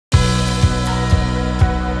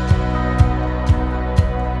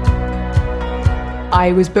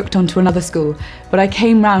I was booked onto another school, but I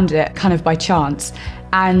came round it kind of by chance.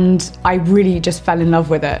 And I really just fell in love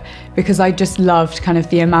with it because I just loved kind of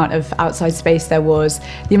the amount of outside space there was,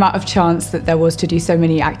 the amount of chance that there was to do so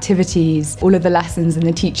many activities. All of the lessons and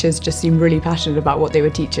the teachers just seemed really passionate about what they were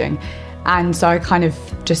teaching. And so I kind of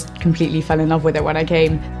just completely fell in love with it when I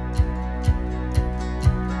came.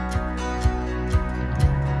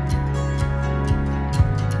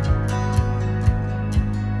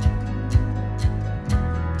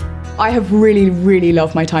 I have really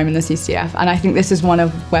loved my time in the CCF, and I think this is one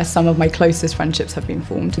of where some of my closest friendships have been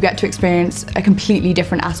formed. You get to experience a completely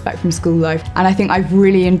different aspect from school life, and I think I've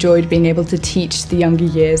really enjoyed being able to teach the younger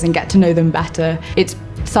years and get to know them better. It's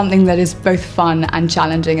something that is both fun and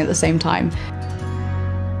challenging at the same time.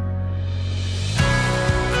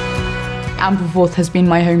 Ampleforth has been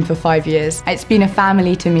my home for 5 years. It's been a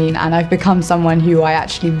family to me, and I've become someone who I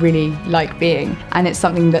actually really like being. And it's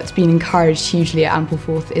something that's been encouraged hugely at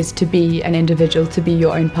Ampleforth, is to be an individual, to be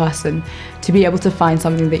your own person, to be able to find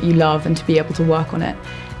something that you love and to be able to work on it.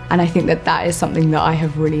 And I think that that is something that I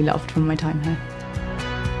have really loved from my time here.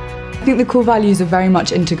 I think the core values are very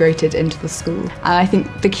much integrated into the school. And I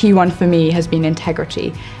think the key one for me has been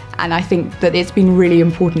integrity. And I think that it's been really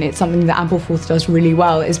important. It's something that Ampleforth does really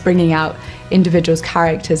well, is bringing out individuals'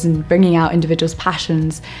 characters and bringing out individuals'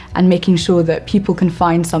 passions and making sure that people can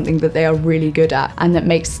find something that they are really good at and that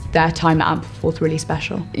makes their time at Ampleforth really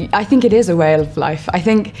special. I think it is a way of life. I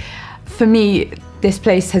think for me, this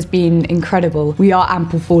place has been incredible. We are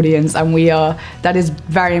Amplefordians, and that is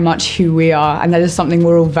very much who we are, and that is something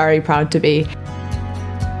we're all very proud to be.